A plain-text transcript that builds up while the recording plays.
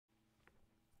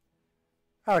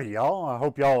Howdy, y'all. I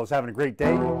hope y'all is having a great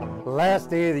day. Last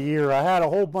day of the year. I had a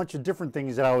whole bunch of different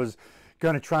things that I was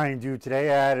going to try and do today.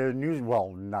 I had a new,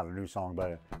 well, not a new song,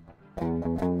 but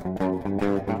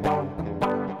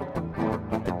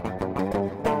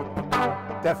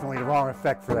definitely the wrong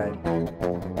effect for that.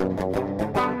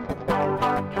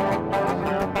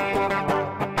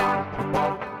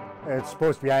 It's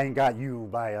supposed to be I Ain't Got You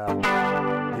by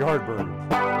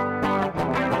Yardbirds.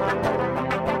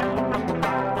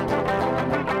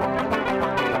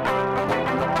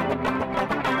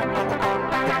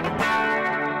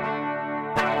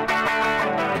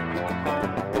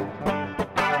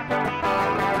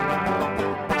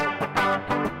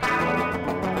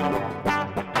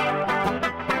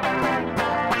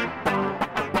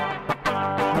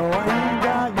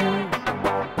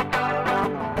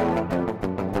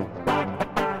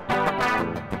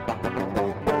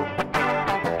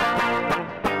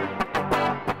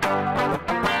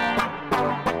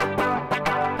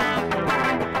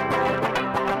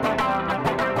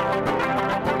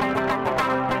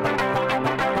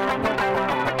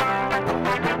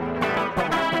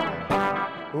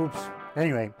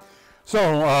 Anyway,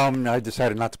 so I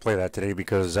decided not to play that today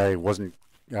because I'm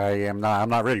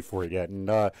not ready for it yet, and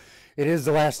it is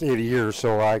the last day of the year,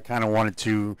 so I kind of wanted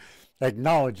to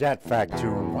acknowledge that fact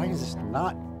too. Why is this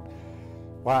not?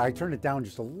 Well, I turned it down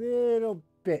just a little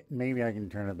bit. Maybe I can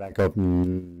turn it back up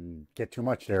and get too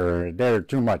much there. There,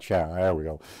 too much. Yeah, there we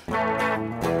go.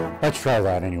 Let's try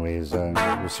that, anyways.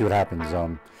 We'll see what happens.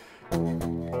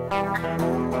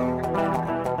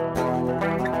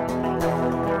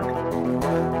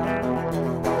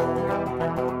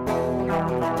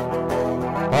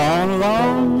 On a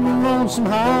long, lonesome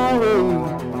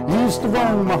highway, used to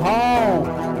roam my hall.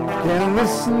 Can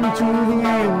listen to the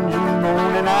engine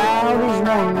moaning out his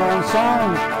one long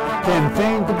song. Can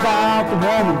think about the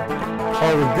woman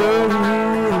or the girl you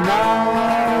knew the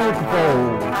night before.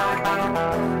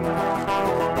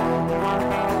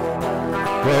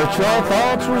 But your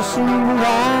thoughts will soon be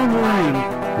wandering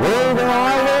where they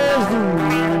always do.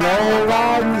 And all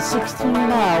riding 16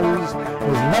 hours,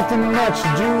 there's nothing much to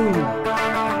do.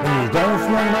 And you don't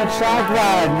feel much like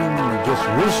riding, you just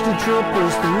wish the trip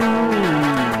was through.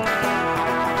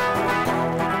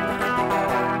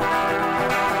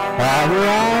 Here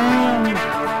I am,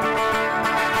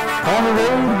 on the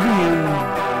road again.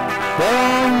 There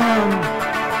I am,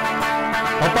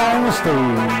 up on the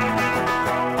stage.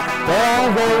 There I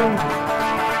go,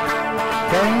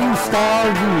 playing star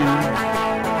again.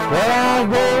 There I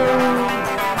go,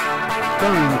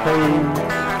 turning the page.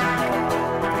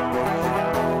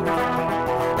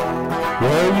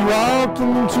 Well, you walk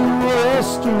into a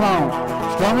restaurant,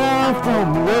 strung out from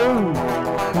the road.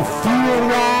 You feel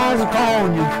the eyes upon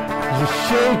you, you're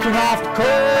shaking off the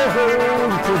cold.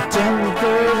 You pretend it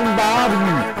doesn't bother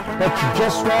you, but you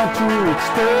just want to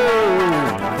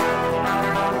explode.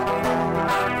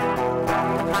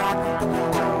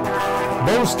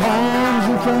 Most times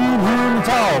you can't hear me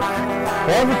talk,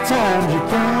 other times you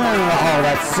can. Oh,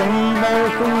 that same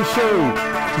old cliche,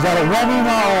 is that a woman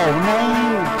or a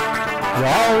man? You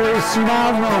always seem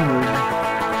outnumbered,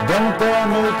 don't dare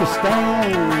make a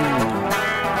stand.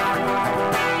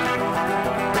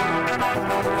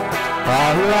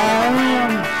 Here I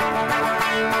am,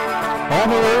 on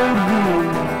the road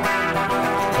again.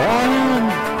 I am,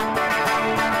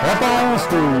 up on the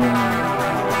street.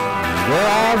 There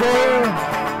I go,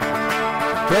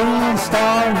 playing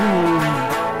star again.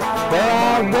 There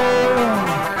I go,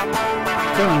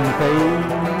 turning the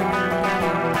page.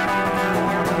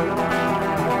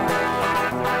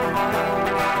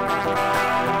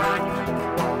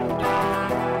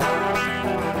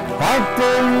 Out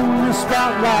there in the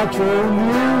spotlight, you're a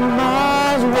million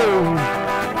miles away.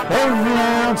 Every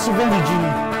ounce of energy,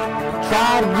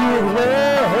 try to give away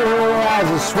as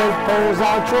the sweat pours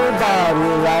out your body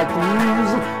like the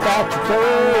music that you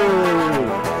play.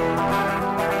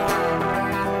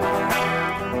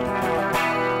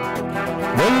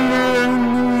 Later in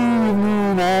the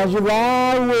evening, as you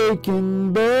lie awake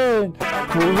in bed, the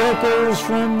echoes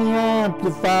from the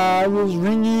amplifiers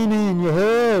ringing in your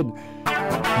head.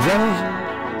 Just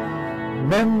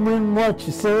remembering what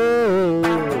you said.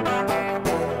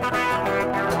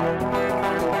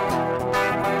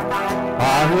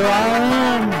 Here I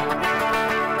am,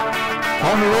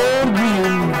 on the road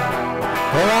again.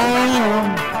 Here I am,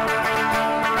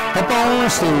 up on the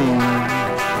stage.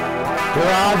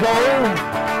 Here I go,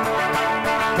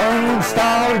 playing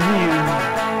star again.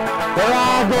 There I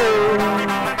go,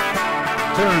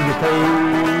 turn the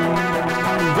page.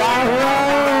 Here I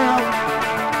am,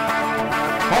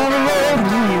 on the road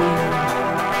again.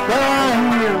 There I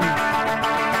am,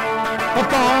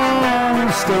 Up on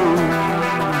the stage,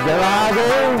 there I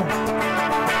go.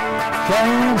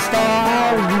 Can't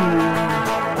stop you.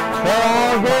 There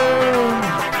I go.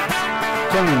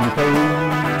 Turn the page.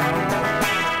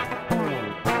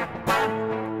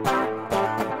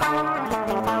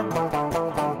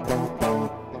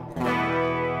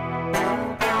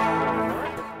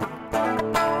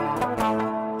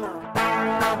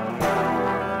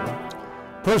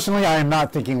 Personally, I am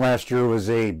not thinking last year was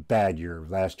a bad year.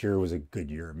 Last year was a good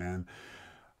year, man.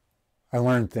 I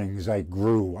learned things. I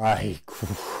grew. I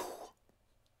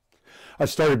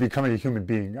started becoming a human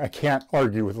being. I can't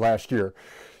argue with last year.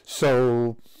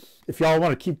 So if y'all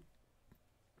want to keep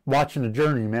watching the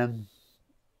journey, man,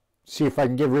 see if I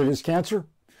can get rid of this cancer,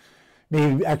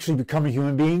 maybe actually become a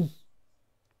human being,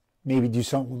 maybe do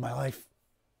something with my life,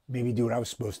 maybe do what I was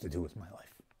supposed to do with my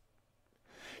life.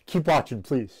 Keep watching,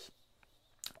 please.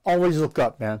 Always look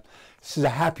up, man. This is a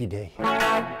happy day.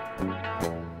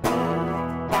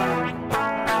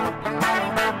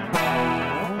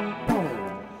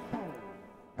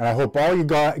 And I hope all you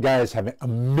guys have an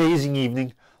amazing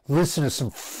evening. Listen to some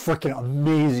freaking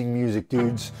amazing music,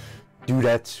 dudes.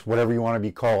 Dudettes, whatever you want to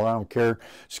be called. I don't care.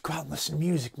 Just go out and listen to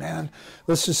music, man.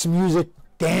 Listen to some music.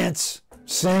 Dance.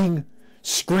 Sing.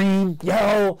 Scream.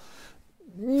 Yell.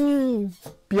 Be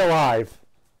alive.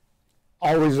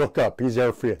 Always look up. He's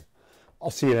there for you. I'll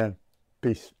see you then.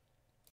 Peace.